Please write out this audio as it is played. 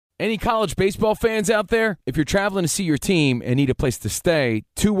Any college baseball fans out there? If you're traveling to see your team and need a place to stay,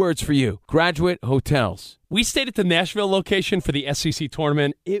 2 words for you: Graduate Hotels. We stayed at the Nashville location for the SEC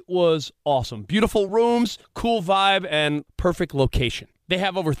tournament. It was awesome. Beautiful rooms, cool vibe, and perfect location. They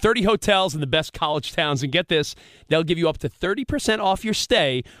have over 30 hotels in the best college towns, and get this, they'll give you up to 30% off your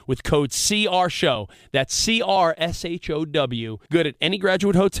stay with code CRSHOW. That's CRSHOW. Good at any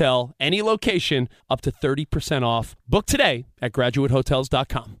Graduate Hotel, any location, up to 30% off. Book today at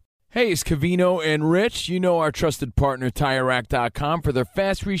graduatehotels.com. Hey, it's Covino and Rich. You know our trusted partner, TireRack.com, for their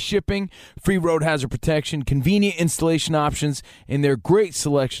fast reshipping, free road hazard protection, convenient installation options, and their great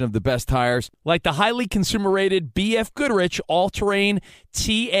selection of the best tires, like the highly consumer-rated BF Goodrich All-Terrain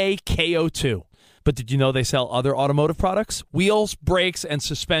TAKO2. But did you know they sell other automotive products? Wheels, brakes, and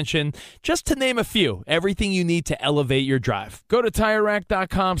suspension, just to name a few. Everything you need to elevate your drive. Go to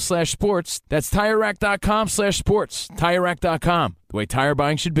TireRack.com/sports. That's TireRack.com/sports. TireRack.com, the way tire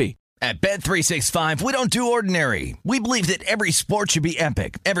buying should be. At Bet365, we don't do ordinary. We believe that every sport should be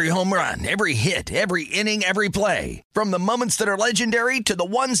epic. Every home run, every hit, every inning, every play. From the moments that are legendary to the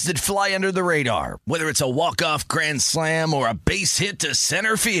ones that fly under the radar. Whether it's a walk-off grand slam or a base hit to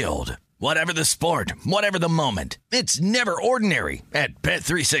center field. Whatever the sport, whatever the moment. It's never ordinary at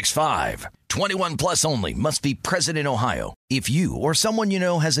Bet365. 21 plus only. Must be present in Ohio. If you or someone you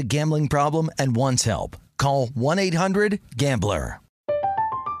know has a gambling problem and wants help, call 1-800-GAMBLER.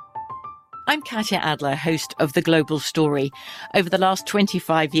 I'm Katya Adler, host of The Global Story. Over the last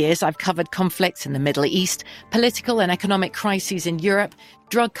 25 years, I've covered conflicts in the Middle East, political and economic crises in Europe,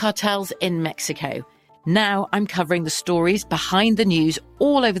 drug cartels in Mexico. Now I'm covering the stories behind the news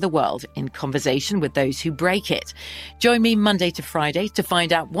all over the world in conversation with those who break it. Join me Monday to Friday to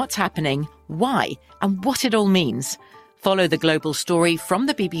find out what's happening, why, and what it all means. Follow The Global Story from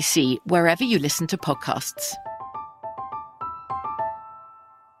the BBC wherever you listen to podcasts.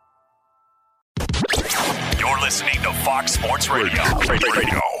 You're listening to Fox Sports Radio.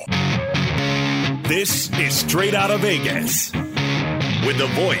 This is Straight Outta Vegas. With the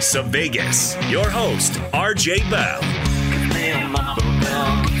voice of Vegas, your host, RJ Bell. Give me a number,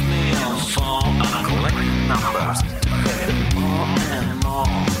 girl. Give me a phone. I collect numbers. More and more.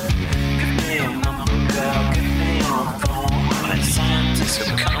 Give me a number, girl. Give me a phone. I'm scientists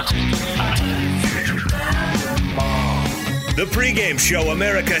of counting. The pregame show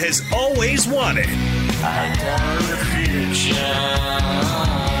America has always wanted. I tell the future.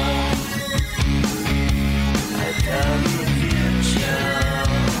 I tell the future.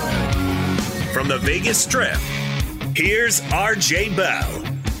 From the Vegas Strip, here's RJ Bell.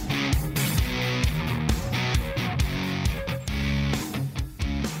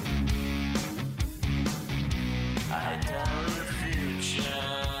 I tell the future.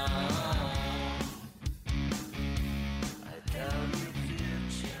 I tell the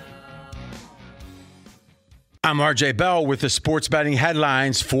future. I'm RJ Bell with the sports betting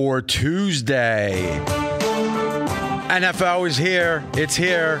headlines for Tuesday. NFL is here. It's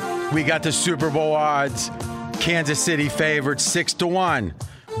here. We got the Super Bowl odds. Kansas City favored 6-1.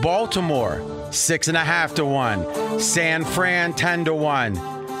 Baltimore 6.5-1. San Fran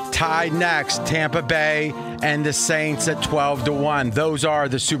 10-1. Tied next, Tampa Bay and the Saints at 12-1. Those are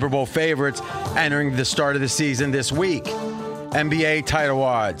the Super Bowl favorites entering the start of the season this week. NBA title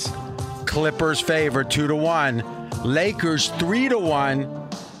odds. Clippers favored 2-1. Lakers 3-1.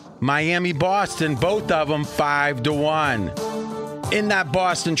 Miami, Boston, both of them 5-1. In that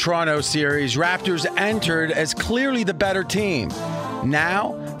Boston-Toronto series, Raptors entered as clearly the better team.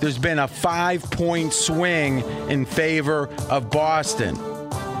 Now, there's been a 5-point swing in favor of Boston.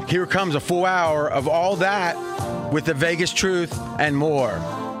 Here comes a full hour of all that with the Vegas Truth and more.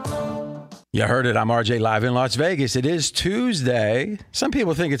 You heard it. I'm RJ live in Las Vegas. It is Tuesday. Some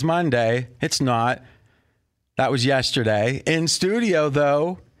people think it's Monday. It's not. That was yesterday. In studio,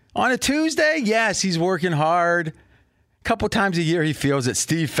 though, on a Tuesday, yes, he's working hard. A couple times a year he feels it.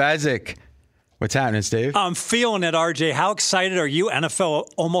 Steve Fezzik. What's happening, Steve? I'm feeling it, RJ. How excited are you? NFL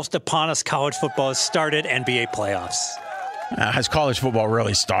almost upon us. College football has started. NBA playoffs. Has college football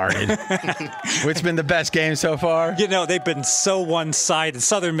really started? What's been the best game so far? You know, they've been so one-sided.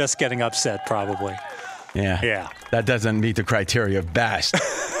 Southern Miss getting upset, probably. Yeah. That doesn't meet the criteria of best.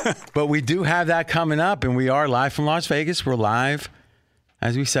 But we do have that coming up, and we are live from Las Vegas. We're live,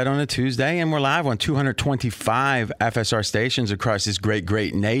 as we said, on a Tuesday, and we're live on 225 FSR stations across this great,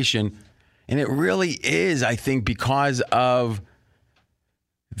 great nation. And it really is, I think, because of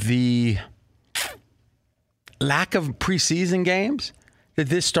the lack of preseason games that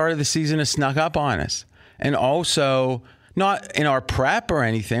this start of the season has snuck up on us. And also, not in our prep or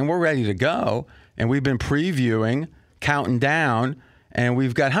anything, we're ready to go. And we've been previewing, counting down, And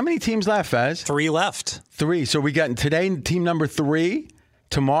we've got how many teams left, Fez? 3 left. 3. So we got today team number 3.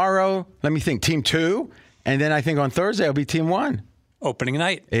 Tomorrow, let me think, team 2. And then I think on Thursday it'll be team 1. Opening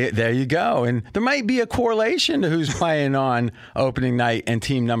night. There you go. And there might be a correlation to who's playing on opening night and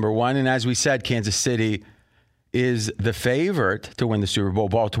team number 1. And as we said, Kansas City is the favorite to win the Super Bowl.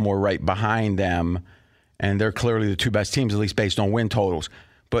 Baltimore right behind them. And they're clearly the 2 best teams, at least based on win totals.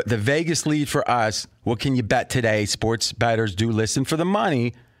 But the Vegas lead for us, what can you bet today? Sports bettors do listen for the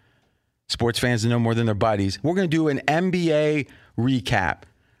money. Sports fans know more than their buddies. We're going to do an NBA recap.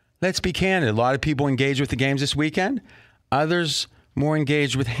 Let's be candid. A lot of people engaged with the games this weekend. Others more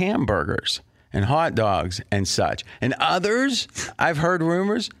engaged with hamburgers and hot dogs and such. And others, I've heard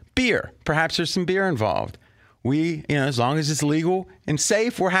rumors, beer. Perhaps there's some beer involved. As long as it's legal and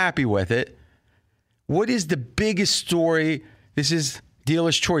safe, we're happy with it. What is the biggest story? This is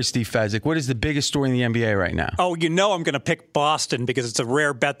dealer's choice, Steve Fezzik. What is the biggest story in the NBA right now? Oh, I'm going to pick Boston because it's a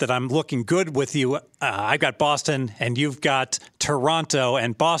rare bet that I'm looking good with you. I've got Boston and you've got Toronto,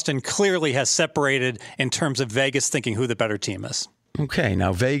 and Boston clearly has separated in terms of Vegas thinking who the better team is. Okay,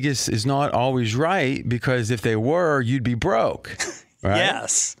 now Vegas is not always right because if they were, you'd be broke, right?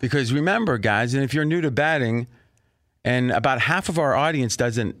 Yes. Because remember, guys, and if you're new to betting, and about half of our audience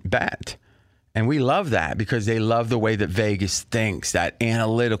doesn't bet, and we love that because they love the way that Vegas thinks, that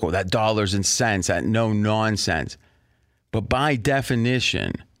analytical, that dollars and cents, that no nonsense. But by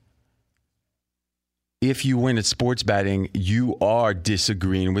definition, if you win at sports betting, you are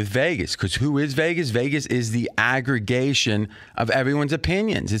disagreeing with Vegas. Because who is Vegas? Vegas is the aggregation of everyone's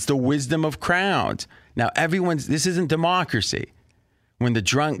opinions. It's the wisdom of crowds. Now, this isn't democracy. When the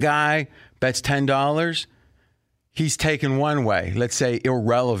drunk guy bets $10, he's taken one way, let's say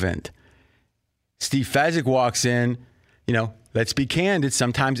irrelevant. Steve Fezzik walks in, let's be candid,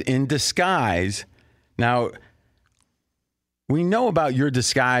 sometimes in disguise. Now, we know about your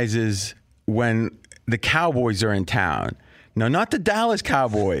disguises when the Cowboys are in town. No, not the Dallas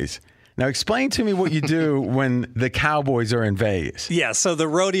Cowboys. Now, explain to me what you do when the Cowboys are in Vegas. Yeah, so the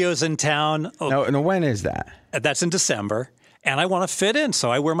rodeo's in town. No, when is that? That's in December. And I want to fit in,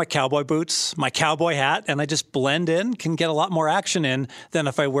 so I wear my cowboy boots, my cowboy hat, and I just blend in, can get a lot more action in than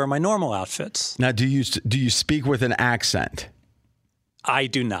if I wear my normal outfits. Now, do you speak with an accent? I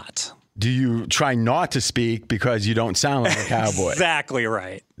do not. Do you try not to speak because you don't sound like a cowboy? Exactly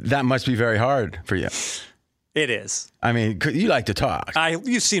right. That must be very hard for you. It is. I mean, you like to talk.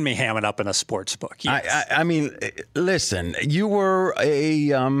 You've seen me ham it up in a sports book. Yes. I mean, listen, you were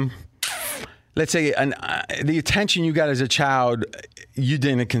let's say the attention you got as a child, you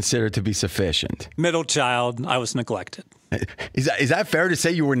didn't consider to be sufficient. Middle child, I was neglected. Is that fair to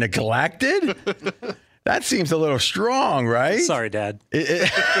say you were neglected? That seems a little strong, right? Sorry, Dad.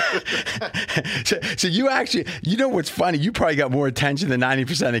 So you actually, what's funny? You probably got more attention than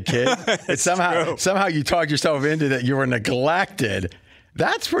 90% of kids. Somehow you talked yourself into that you were neglected.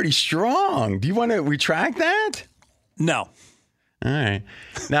 That's pretty strong. Do you want to retract that? No. All right.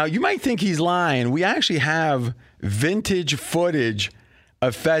 Now, you might think he's lying. We actually have vintage footage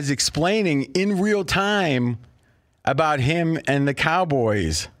of Fez explaining in real time about him and the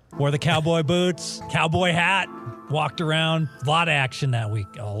Cowboys. Wore the cowboy boots, cowboy hat, walked around. A lot of action that week.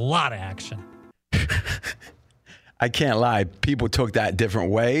 A lot of action. I can't lie. People took that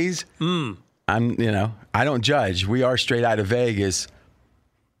different ways. I don't judge. We are straight out of Vegas.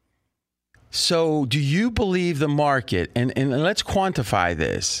 So do you believe the market? And let's quantify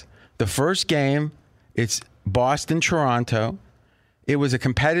this. The first game, it's Boston-Toronto. It was a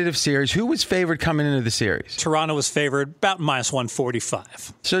competitive series. Who was favored coming into the series? Toronto was favored about minus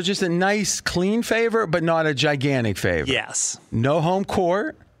 145. So just a nice, clean favor, but not a gigantic favor. Yes. No home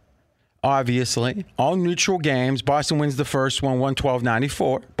court, obviously. All neutral games. Boston wins the first one,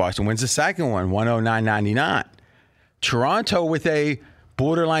 112-94. Boston wins the second one, 109-99. Toronto with a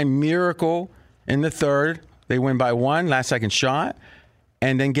borderline miracle in the third. They win by one, last second shot.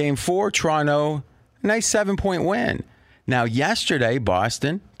 And then game 4, Toronto, nice 7-point win. Now, yesterday,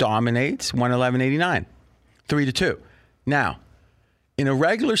 Boston dominates 111-89, 3-2. Now, in a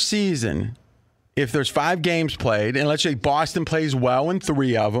regular season, if there's 5 games played, and let's say Boston plays well in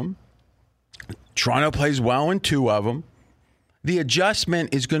 3 of them, Toronto plays well in 2 of them, the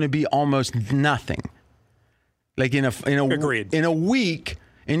adjustment is going to be almost nothing. Like in a week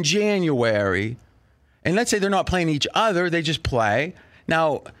in January, and let's say they're not playing each other, they just play.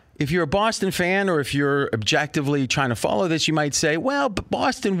 Now, if you're a Boston fan or if you're objectively trying to follow this, you might say, well, but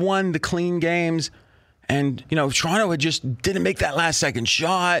Boston won the clean games and, Toronto had just didn't make that last second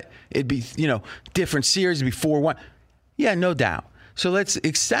shot. It'd be, different series. It'd be 4-1. Yeah, no doubt. So let's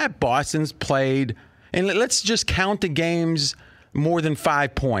accept Boston's played and let's just count the games more than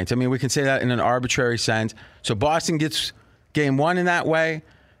 5 points. I mean, we can say that in an arbitrary sense. So Boston gets game 1 in that way.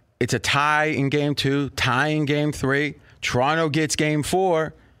 It's a tie in game 2, tie in game 3. Toronto gets game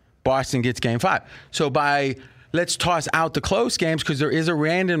 4. Boston gets game 5. So let's toss out the close games because there is a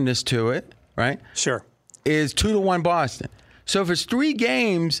randomness to it, right? Sure. Is 2-1 Boston. So if it's 3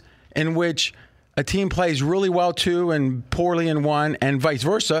 games in which a team plays really well 2 and poorly in 1, and vice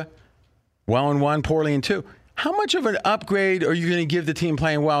versa, well in 1, poorly in 2, how much of an upgrade are you going to give the team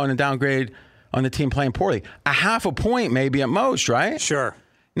playing well and a downgrade on the team playing poorly? A half a point maybe at most, right? Sure.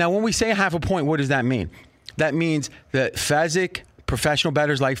 Now, when we say a half a point, what does that mean? That means that Fezzik, professional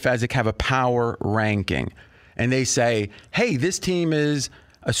bettors like Fezzik, have a power ranking. And they say, hey, this team is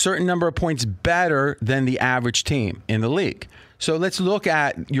a certain number of points better than the average team in the league. So let's look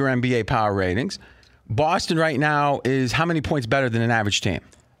at your NBA power ratings. Boston right now is how many points better than an average team?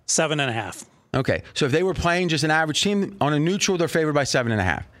 7.5. Okay, so if they were playing just an average team, on a neutral, they're favored by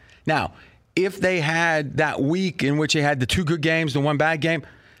 7.5. Now, if they had that week in which they had the 2 good games, the 1 bad game,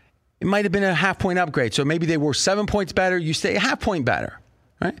 it might have been a half-point upgrade. So maybe they were 7 points better. You stay a half point better,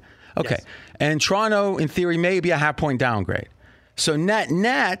 right? Okay. Yes. And Toronto, in theory, may be a half-point downgrade. So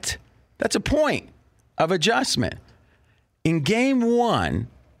net, that's a point of adjustment. In game 1,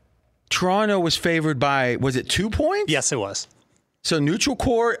 Toronto was favored by, was it 2 points? Yes, it was. So neutral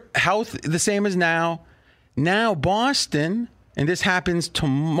court, health the same as now. Now Boston, and this happens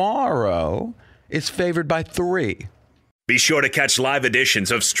tomorrow, is favored by 3. Be sure to catch live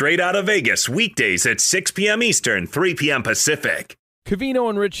editions of Straight Outta Vegas weekdays at 6 p.m. Eastern, 3 p.m. Pacific. Covino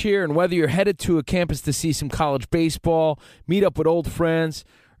and Rich here, and whether you're headed to a campus to see some college baseball, meet up with old friends,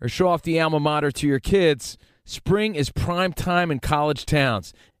 or show off the alma mater to your kids, spring is prime time in college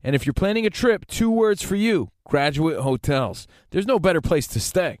towns. And if you're planning a trip, 2 words for you: Graduate Hotels. There's no better place to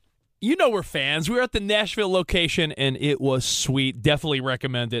stay. You know we're fans. We were at the Nashville location, and it was sweet. Definitely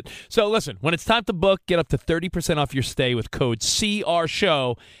recommend it. So listen, when it's time to book, get up to 30% off your stay with code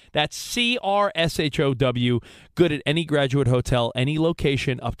CRSHOW. That's CRSHOW. Good at any Graduate Hotel, any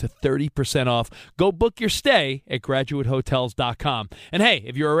location, up to 30% off. Go book your stay at graduatehotels.com. And hey,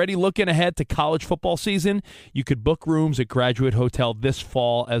 if you're already looking ahead to college football season, you could book rooms at Graduate Hotel this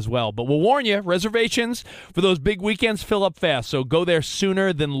fall as well. But we'll warn you, reservations for those big weekends fill up fast, so go there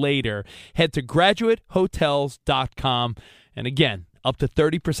sooner than later. Head to graduatehotels.com. And again, up to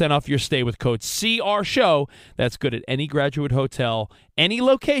 30% off your stay with code CRSHOW. That's good at any Graduate Hotel, any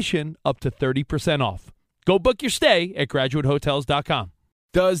location, up to 30% off. Go book your stay at graduatehotels.com.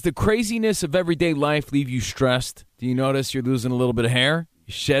 Does the craziness of everyday life leave you stressed? Do you notice you're losing a little bit of hair?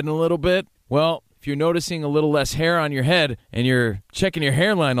 You're shedding a little bit? Well, if you're noticing a little less hair on your head and you're checking your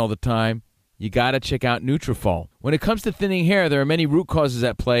hairline all the time, you got to check out Nutrafol. When it comes to thinning hair, there are many root causes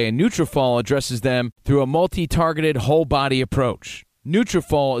at play, and Nutrafol addresses them through a multi-targeted whole-body approach.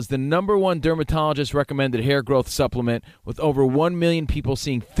 Nutrafol is the #1 dermatologist-recommended hair growth supplement, with over 1 million people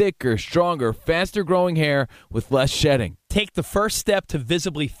seeing thicker, stronger, faster-growing hair with less shedding. Take the first step to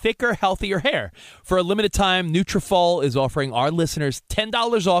visibly thicker, healthier hair. For a limited time, Nutrafol is offering our listeners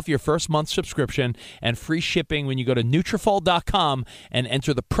 $10 off your first month subscription and free shipping when you go to Nutrafol.com and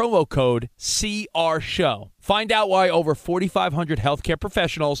enter the promo code CRSHOW. Find out why over 4,500 healthcare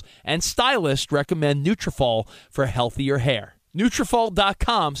professionals and stylists recommend Nutrafol for healthier hair.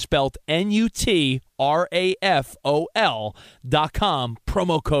 Nutrafol.com, spelled Nutrafol.com,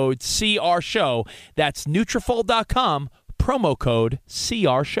 promo code CRSHOW. That's Nutrafol.com, promo code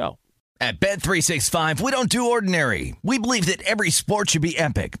CRSHOW. At Bet365, we don't do ordinary. We believe that every sport should be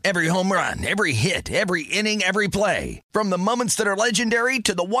epic. Every home run, every hit, every inning, every play. From the moments that are legendary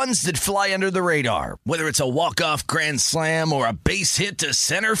to the ones that fly under the radar. Whether it's a walk-off grand slam or a base hit to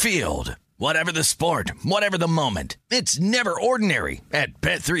center field. Whatever the sport, whatever the moment, it's never ordinary at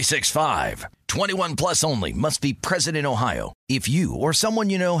Bet365. 21 plus only. Must be present in Ohio. If you or someone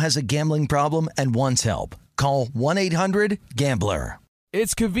you know has a gambling problem and wants help, call 1-800-GAMBLER.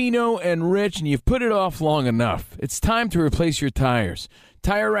 It's Covino and Rich, and you've put it off long enough. It's time to replace your tires.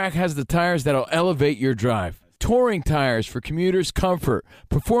 Tire Rack has the tires that'll elevate your drive. Touring tires for commuters' comfort.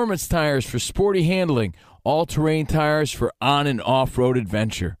 Performance tires for sporty handling. All-terrain tires for on- and off-road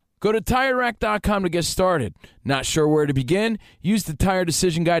adventure. Go to TireRack.com to get started. Not sure where to begin? Use the Tire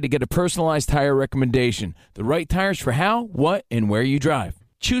Decision Guide to get a personalized tire recommendation. The right tires for how, what, and where you drive.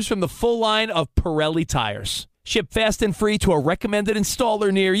 Choose from the full line of Pirelli tires. Ship fast and free to a recommended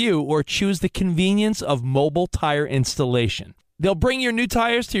installer near you, or choose the convenience of mobile tire installation. They'll bring your new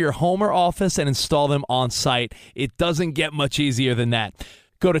tires to your home or office and install them on site. It doesn't get much easier than that.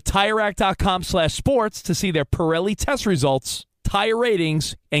 Go to TireRack.com/sports to see their Pirelli test results. tire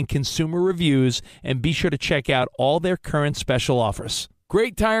ratings, and consumer reviews, and be sure to check out all their current special offers.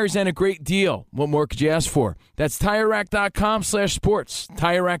 Great tires and a great deal. What more could you ask for? That's TireRack.com/sports.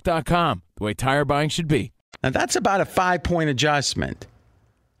 TireRack.com, the way tire buying should be. Now, that's about a 5-point adjustment.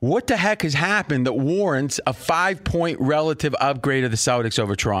 What the heck has happened that warrants a 5-point relative upgrade of the Celtics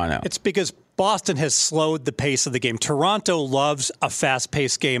over Toronto? It's because Boston has slowed the pace of the game. Toronto loves a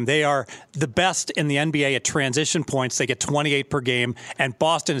fast-paced game. They are the best in the NBA at transition points. They get 28 per game, and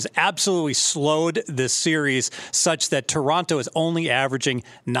Boston has absolutely slowed this series such that Toronto is only averaging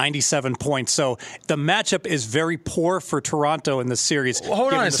 97 points. So the matchup is very poor for Toronto in this series. Well,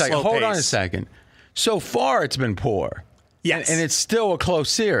 hold on a second. Hold on a second. So far, it's been poor. Yes. And it's still a close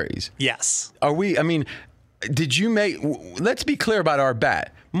series. Yes. Did you make, let's be clear about our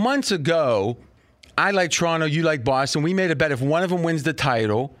bet. Months ago, I like Toronto, you like Boston. We made a bet if one of them wins the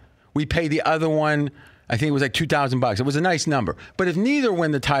title, we pay the other one, I think it was like $2,000. It was a nice number. But if neither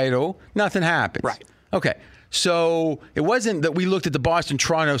win the title, nothing happens. Right. Okay. So it wasn't that we looked at the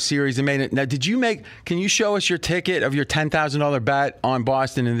Boston-Toronto series and made it. Now, can you show us your ticket of your $10,000 bet on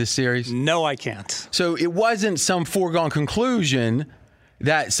Boston in this series? No, I can't. So it wasn't some foregone conclusion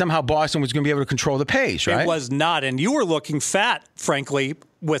that somehow Boston was going to be able to control the pace, right? It was not. And you were looking fat, frankly,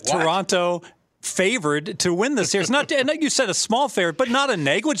 with Toronto favored to win this series. Not, and you said a small favorite, but not a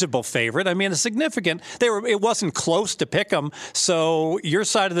negligible favorite. I mean, a significant. It wasn't close to pick them. So your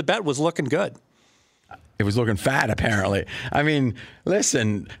side of the bet was looking good. It was looking fat, apparently. I mean,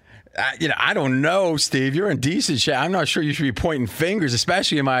 listen, I don't know, Steve. You're in decent shape. I'm not sure you should be pointing fingers,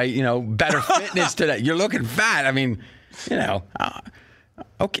 especially in my, better fitness today. You're looking fat. I mean,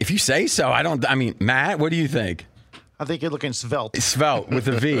 okay, if you say so. Matt, what do you think? I think you're looking svelte. Svelte with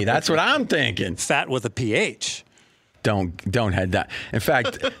a V. That's what I'm thinking. Fat with a PH. Don't head that. In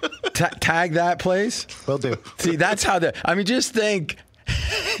fact, tag that, please. Will do. See, that's how just think.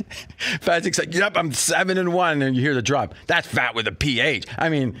 Fazik's like, yep, I'm 7-1, and you hear the drop. That's fat with a PH. I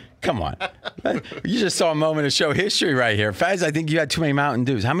mean, come on. You just saw a moment of show history right here. Faz, I think you had too many Mountain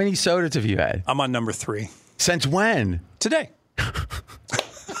Dews. How many sodas have you had? I'm on number 3. Since when? Today.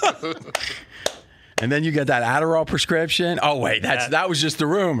 And then you get that Adderall prescription. Oh, wait, that was just the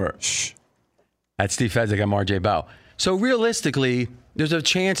rumor. Shh. That's Steve Fezzik. I'm RJ Bell. So realistically, there's a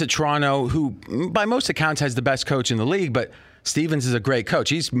chance that Toronto, who by most accounts has the best coach in the league, but Stevens is a great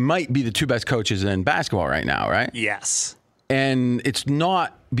coach. He might be the 2 best coaches in basketball right now, right? Yes. And it's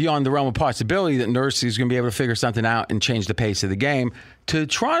not beyond the realm of possibility that Nurse is going to be able to figure something out and change the pace of the game to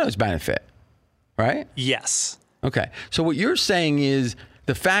Toronto's benefit, right? Yes. Okay. So what you're saying is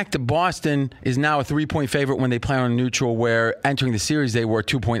the fact that Boston is now a 3-point favorite when they play on neutral, where entering the series they were a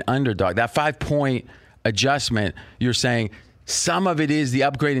 2-point underdog. That 5-point adjustment, you're saying some of it is the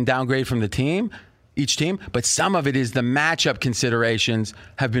upgrade and downgrade from each team, but some of it is the matchup considerations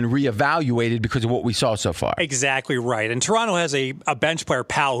have been reevaluated because of what we saw so far. Exactly right. And Toronto has a bench player,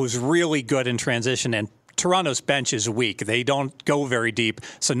 Powell, who's really good in transition, and Toronto's bench is weak. They don't go very deep.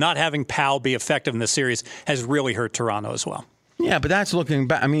 So not having Powell be effective in this series has really hurt Toronto as well. Yeah, but that's looking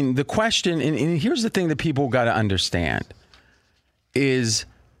back. I mean, the question, and here's the thing that people got to understand, is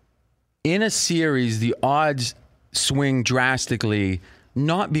in a series, the odds swing drastically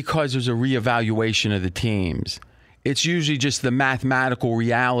not because there's a reevaluation of the teams. It's usually just the mathematical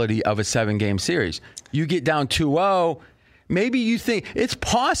reality of a 7-game series. You get down 2-0, maybe you think it's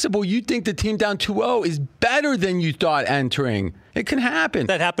possible you think the team down 2-0 is better than you thought entering. It can happen.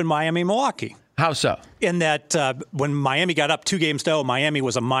 That happened Miami-Milwaukee. How so? In that when Miami got up 2-0, Miami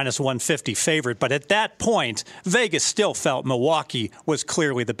was a minus 150 favorite. But at that point, Vegas still felt Milwaukee was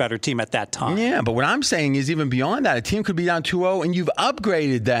clearly the better team at that time. Yeah, but what I'm saying is even beyond that, a team could be down 2-0 and you've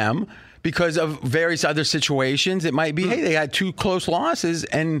upgraded them because of various other situations. It might be, hey, they had 2 close losses.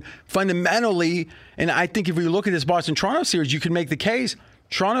 And fundamentally, and I think if we look at this Boston-Toronto series, you can make the case,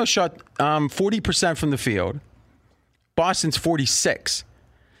 Toronto shot 40% from the field. Boston's 46%.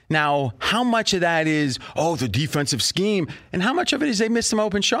 Now, how much of that is, the defensive scheme, and how much of it is they missed some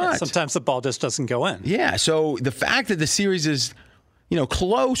open shots? Sometimes the ball just doesn't go in. Yeah, so the fact that the series is,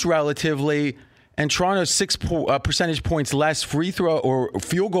 close relatively, and Toronto's 6 percentage points less free throw or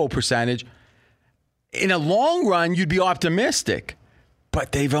field goal percentage, in a long run, you'd be optimistic.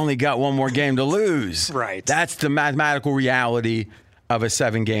 But they've only got one more game to lose. Right. That's the mathematical reality of a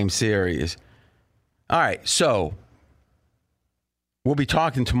 7-game series. All right, so we'll be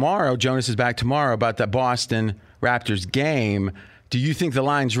talking tomorrow. Jonas is back tomorrow about that Boston Raptors game. Do you think the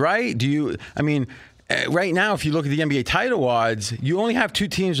line's right? Right now, if you look at the NBA title odds, you only have 2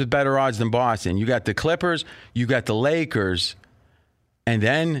 teams with better odds than Boston. You got the Clippers, you got the Lakers, and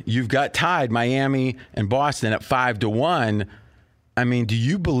then you've got tied Miami and Boston at 5-1. I mean, do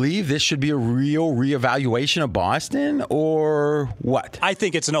you believe this should be a real reevaluation of Boston or what? I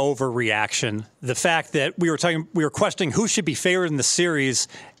think it's an overreaction. The fact that we were questioning who should be favored in the series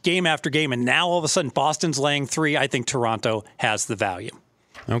game after game, and now all of a sudden Boston's laying 3. I think Toronto has the value.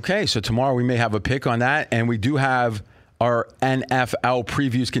 Okay, so tomorrow we may have a pick on that, and we do have our NFL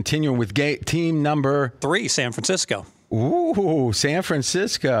previews continuing with team number 3, San Francisco. Ooh, San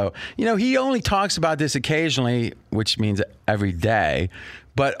Francisco. You know, he only talks about this occasionally, which means every day.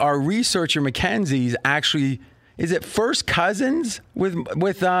 But our researcher, Mackenzie's, actually, is it first cousins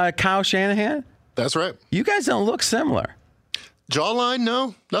with Kyle Shanahan? That's right. You guys don't look similar. Jawline?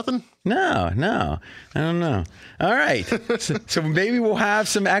 No, nothing. No. I don't know. All right. so maybe we'll have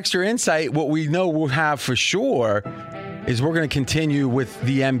some extra insight. What we know we'll have for sure is we're going to continue with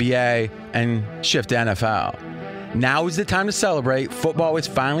the NBA and shift to NFL. Now is the time to celebrate. Football is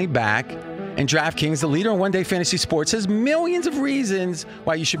finally back. And DraftKings, the leader in one-day fantasy sports, has millions of reasons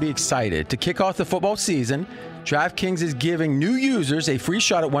why you should be excited. To kick off the football season, DraftKings is giving new users a free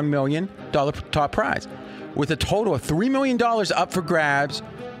shot at $1 million top prize, with a total of $3 million up for grabs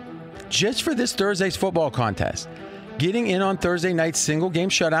just for this Thursday's football contest. Getting in on Thursday night's single game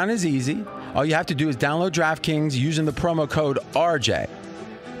showdown is easy. All you have to do is download DraftKings using the promo code RJ.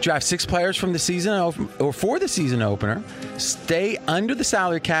 Draft 6 players from the season or for the season opener. Stay under the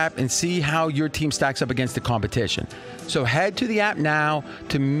salary cap and see how your team stacks up against the competition. So head to the app now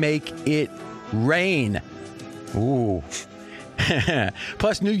to make it rain. Ooh.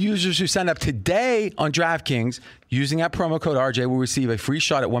 Plus, new users who sign up today on DraftKings using that promo code RJ will receive a free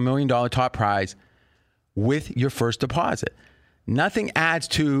shot at $1 million top prize with your first deposit. Nothing adds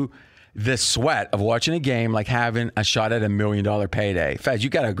to the sweat of watching a game like having a shot at $1 million payday. Fez, you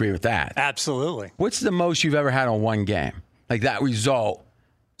got to agree with that. Absolutely. What's the most you've ever had on one game? Like that result?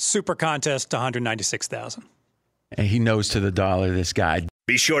 Super contest, $196,000. And he knows to the dollar, this guy.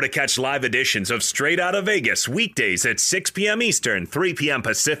 Be sure to catch live editions of Straight Outta Vegas weekdays at 6 p.m. Eastern, 3 p.m.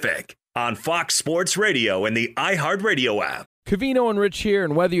 Pacific on Fox Sports Radio and the iHeartRadio app. Covino and Rich here,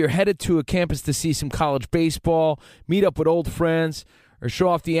 and whether you're headed to a campus to see some college baseball, meet up with old friends, or show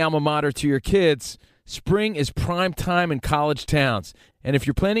off the alma mater to your kids, spring is prime time in college towns. And if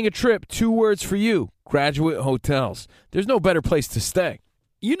you're planning a trip, 2 words for you: Graduate Hotels. There's no better place to stay.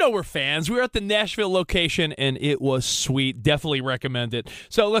 You know we're fans. We were at the Nashville location, and it was sweet. Definitely recommend it.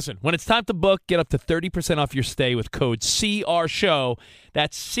 So listen, when it's time to book, get up to 30% off your stay with code CRSHOW.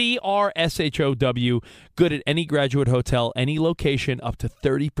 That's CRSHOW. Good at any Graduate Hotel, any location, up to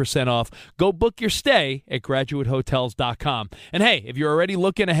 30% off. Go book your stay at graduatehotels.com. And hey, if you're already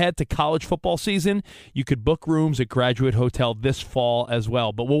looking ahead to college football season, you could book rooms at Graduate Hotel this fall as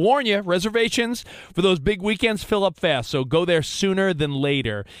well. But we'll warn you, reservations for those big weekends fill up fast, so go there sooner than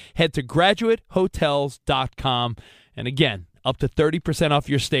later. Head to graduatehotels.com. And again, up to 30% off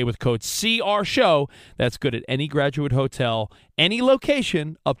your stay with code CRSHOW. That's good at any Graduate Hotel, any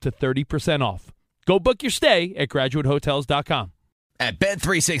location, up to 30% off. Go book your stay at graduatehotels.com. At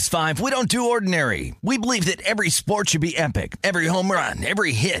Bet365, we don't do ordinary. We believe that every sport should be epic. Every home run,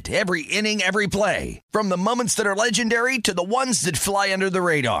 every hit, every inning, every play. From the moments that are legendary to the ones that fly under the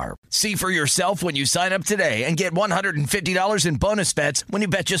radar. See for yourself when you sign up today and get $150 in bonus bets when you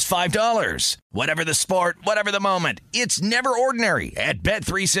bet just $5. Whatever the sport, whatever the moment, it's never ordinary at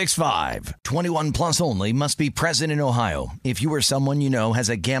Bet365. 21 plus only. Must be present in Ohio. If you or someone you know has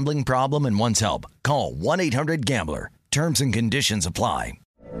a gambling problem and wants help, call 1-800-GAMBLER. Terms and conditions apply.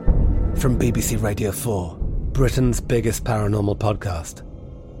 From BBC Radio 4, Britain's biggest paranormal podcast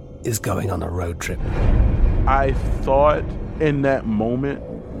is going on a road trip. I thought in that moment,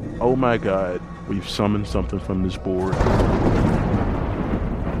 oh my God, we've summoned something from this board.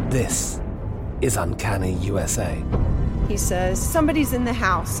 This is Uncanny USA. He says, somebody's in the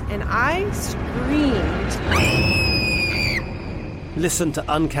house, and I screamed. Listen to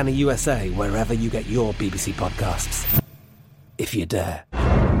Uncanny USA wherever you get your BBC podcasts, if you dare.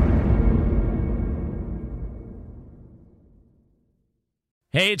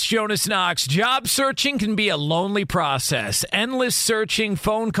 Hey, it's Jonas Knox. Job searching can be a lonely process. Endless searching,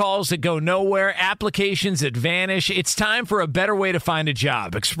 phone calls that go nowhere, applications that vanish. It's time for a better way to find a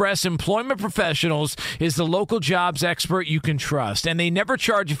job. Express Employment Professionals is the local jobs expert you can trust, and they never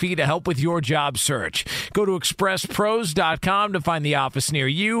charge a fee to help with your job search. Go to expresspros.com to find the office near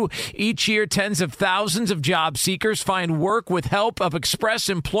you. Each year, tens of thousands of job seekers find work with help of Express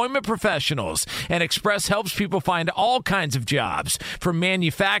Employment Professionals, and Express helps people find all kinds of jobs, from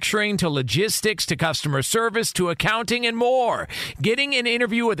manufacturing to logistics to customer service to accounting and more. Getting an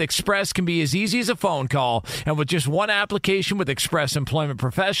interview with Express can be as easy as a phone call. And with just one application with Express Employment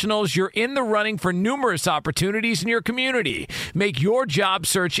Professionals, you're in the running for numerous opportunities in your community. Make your job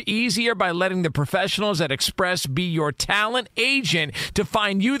search easier by letting the professionals at Express be your talent agent to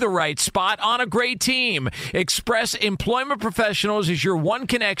find you the right spot on a great team. Express Employment Professionals is your one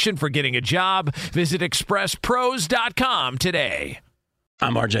connection for getting a job. Visit expresspros.com today.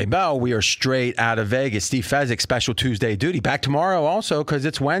 I'm RJ Bell. We are straight out of Vegas. Steve Fezzik, special Tuesday duty. Back tomorrow also because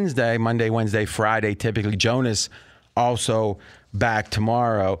it's Wednesday, Monday, Wednesday, Friday. Typically, Jonas also back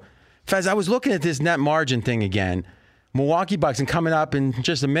tomorrow. Fez, I was looking at this net margin thing again. Milwaukee Bucks, and coming up in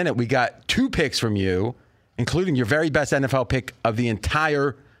just a minute, we got 2 picks from you, including your very best NFL pick of the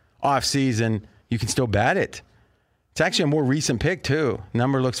entire offseason. You can still bet it. It's actually a more recent pick, too.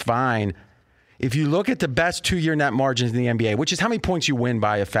 Number looks fine. If you look at the best 2-year net margins in the NBA, which is how many points you win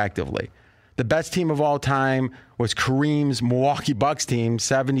by effectively, the best team of all time was Kareem's Milwaukee Bucks team,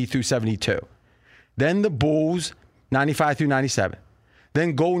 70 through 72. Then the Bulls, 95 through 97.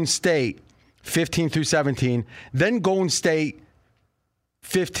 Then Golden State, 15 through 17. Then Golden State,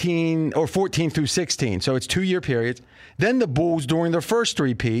 15 or 14 through 16. So it's 2-year periods. Then the Bulls during their first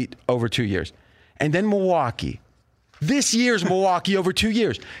three-peat over 2 years. And then Milwaukee. This year's Milwaukee over 2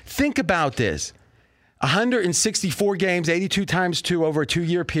 years. Think about this. 164 games, 82 times 2 over a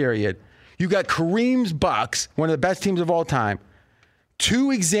 2-year period. You got Kareem's Bucks, one of the best teams of all time. 2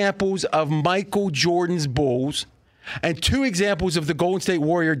 examples of Michael Jordan's Bulls. And 2 examples of the Golden State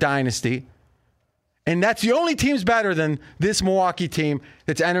Warrior dynasty. And that's the only team's better than this Milwaukee team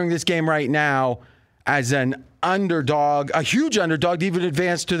that's entering this game right now as an underdog, a huge underdog to even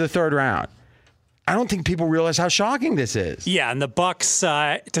advance to the 3rd round. I don't think people realize how shocking this is. Yeah, and the Bucks,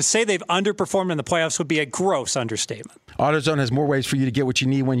 to say they've underperformed in the playoffs would be a gross understatement. AutoZone has more ways for you to get what you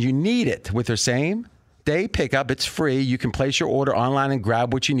need when you need it. With their same-day pickup, it's free. You can place your order online and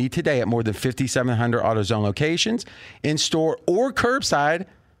grab what you need today at more than 5,700 AutoZone locations, in-store or curbside.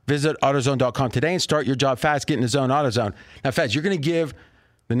 Visit AutoZone.com today and start your job fast. Get in the zone, AutoZone. Now, Feds, you're going to give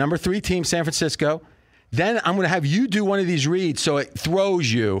the number 3 team, San Francisco. Then I'm going to have you do one of these reads so it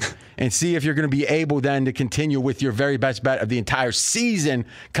throws you and see if you're going to be able then to continue with your very best bet of the entire season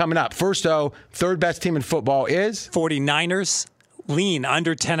coming up. First, though, 3rd best team in football is? 49ers. Lean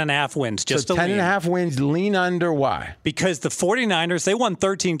under 10.5 wins. Just so 10.5 wins, lean under. Why? Because the 49ers, they won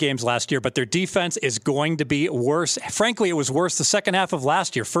 13 games last year, but their defense is going to be worse. Frankly, it was worse the second half of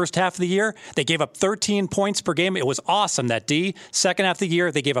last year. First half of the year, they gave up 13 points per game. It was awesome, that D. Second half of the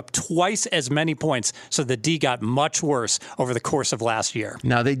year, they gave up twice as many points. So the D got much worse over the course of last year.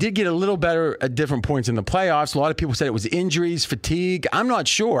 Now, they did get a little better at different points in the playoffs. A lot of people said it was injuries, fatigue. I'm not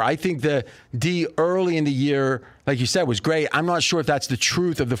sure. I think the D early in the year, like you said, was great. I'm not sure if that's the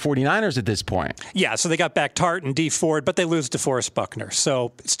truth of the 49ers at this point. Yeah, so they got back Tart and D Ford, but they lose DeForest Buckner.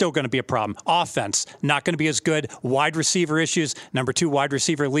 So it's still going to be a problem. Offense, not going to be as good. Wide receiver issues. Number 2 wide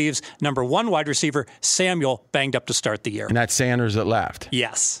receiver leaves. Number 1 wide receiver, Samuel, banged up to start the year. And that's Sanders that left.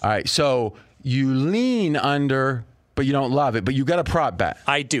 Yes. All right, so you lean under, but you don't love it, but you got a prop bet.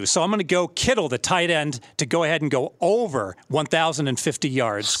 I do. So I'm going to go Kittle, the tight end, to go ahead and go over 1,050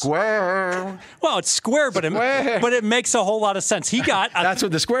 yards. Square. Well, it's square, but it makes a whole lot of sense. He got that's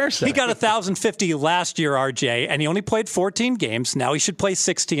what the square said. He got 1,050 last year, RJ, and he only played 14 games. Now he should play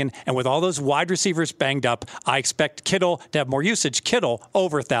 16. And with all those wide receivers banged up, I expect Kittle to have more usage. Kittle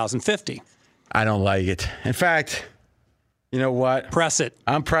over 1,050. I don't like it. In fact, you know what? Press it.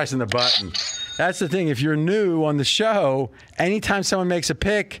 I'm pressing the button. That's the thing. If you're new on the show, anytime someone makes a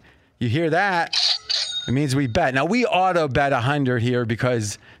pick, you hear that, it means we bet. Now, we auto bet 100 here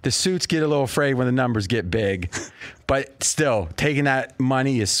because the suits get a little afraid when the numbers get big. But still, taking that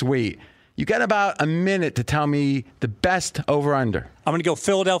money is sweet. You got about a minute to tell me the best over-under. I'm going to go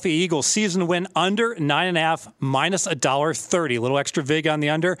Philadelphia Eagles season win under 9.5 minus $1.30. A little extra vig on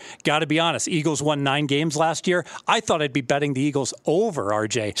the under. Got to be honest, Eagles won 9 games last year. I thought I'd be betting the Eagles over,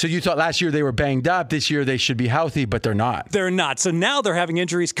 RJ. So you thought last year they were banged up. This year they should be healthy, but they're not. They're not. So now they're having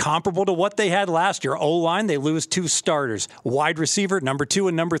injuries comparable to what they had last year. O-line, they lose 2 starters. Wide receiver, number 2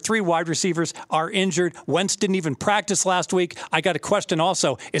 and number 3 wide receivers are injured. Wentz didn't even practice last week. I got a question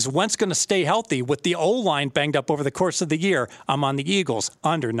also. Is Wentz going to stay healthy with the O-line banged up over the course of the year? I'm on the Eagles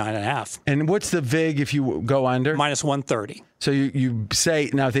under 9.5. And what's the vig if you go under? Minus 130. So you say,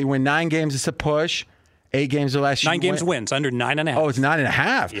 now if they win 9 games, it's a push. 8 games or less, 9 games wins, under 9.5. Oh, it's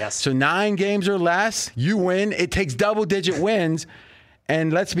 9.5. Yes. So 9 games or less, you win. It takes double-digit wins.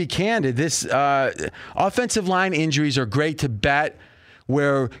 And let's be candid, this offensive line injuries are great to bet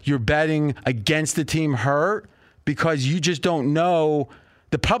where you're betting against the team hurt because you just don't know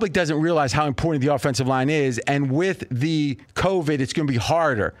the public doesn't realize how important the offensive line is. And with the COVID, it's going to be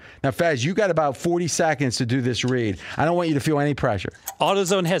harder. Now, Fez, you got about 40 seconds to do this read. I don't want you to feel any pressure.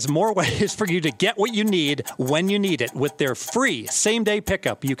 AutoZone has more ways for you to get what you need when you need it. With their free same-day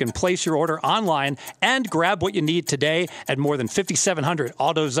pickup, you can place your order online and grab what you need today at more than 5,700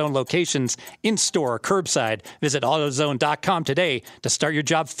 AutoZone locations in-store or curbside. Visit AutoZone.com today to start your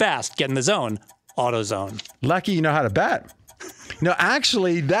job fast. Get in the zone. AutoZone. Lucky you know how to bet. No,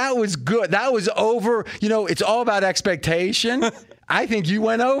 actually, that was good. That was over. It's all about expectation. I think you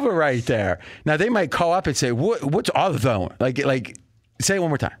went over right there. Now, they might call up and say, what's AutoZone? Like, say it one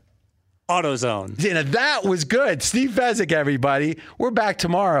more time. AutoZone. That was good. Steve Fezzik, everybody. We're back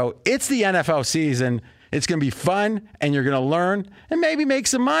tomorrow. It's the NFL season. It's going to be fun, and you're going to learn and maybe make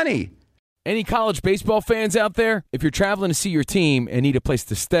some money. Any college baseball fans out there? If you're traveling to see your team and need a place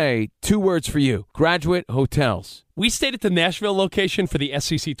to stay, 2 words for you: Graduate Hotels. We stayed at the Nashville location for the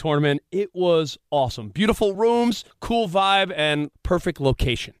SEC tournament. It was awesome. Beautiful rooms, cool vibe, and perfect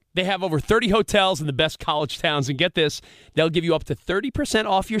location. They have over 30 hotels in the best college towns. And get this, they'll give you up to 30%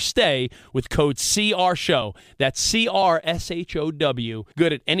 off your stay with code CRSHOW. That's CRSHOW.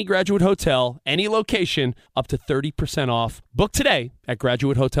 Good at any Graduate Hotel, any location, up to 30% off. Book today at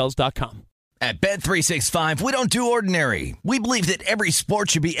graduatehotels.com. At Bet365, we don't do ordinary. We believe that every sport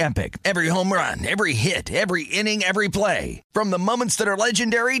should be epic. Every home run, every hit, every inning, every play. From the moments that are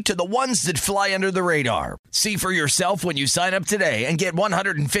legendary to the ones that fly under the radar. See for yourself when you sign up today and get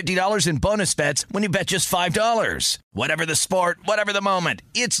 $150 in bonus bets when you bet just $5. Whatever the sport, whatever the moment,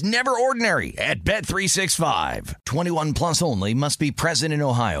 it's never ordinary at Bet365. 21 plus only. Must be present in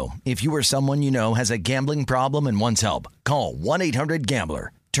Ohio. If you or someone you know has a gambling problem and wants help, call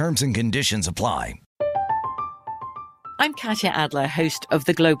 1-800-GAMBLER. Terms and conditions apply. I'm Katya Adler, host of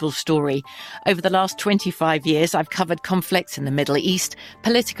The Global Story. Over the last 25 years, I've covered conflicts in the Middle East,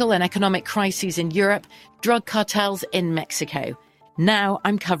 political and economic crises in Europe, drug cartels in Mexico. Now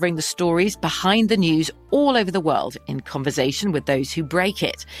I'm covering the stories behind the news all over the world in conversation with those who break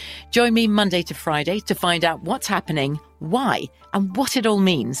it. Join me Monday to Friday to find out what's happening, why, and what it all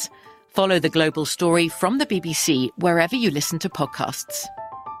means. Follow The Global Story from the BBC wherever you listen to podcasts.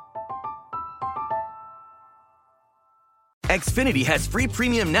 Xfinity has free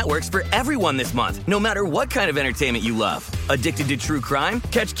premium networks for everyone this month, no matter what kind of entertainment you love. Addicted to true crime?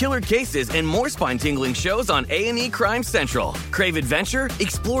 Catch killer cases and more spine-tingling shows on A&E Crime Central. Crave adventure?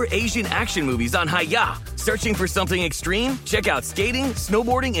 Explore Asian action movies on Hi-Ya. Searching for something extreme? Check out skating,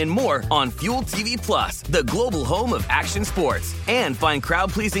 snowboarding, and more on Fuel TV Plus, the global home of action sports. And find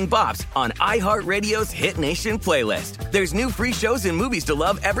crowd-pleasing bops on iHeartRadio's Hit Nation playlist. There's new free shows and movies to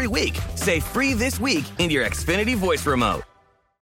love every week. Say free this week in your Xfinity voice remote.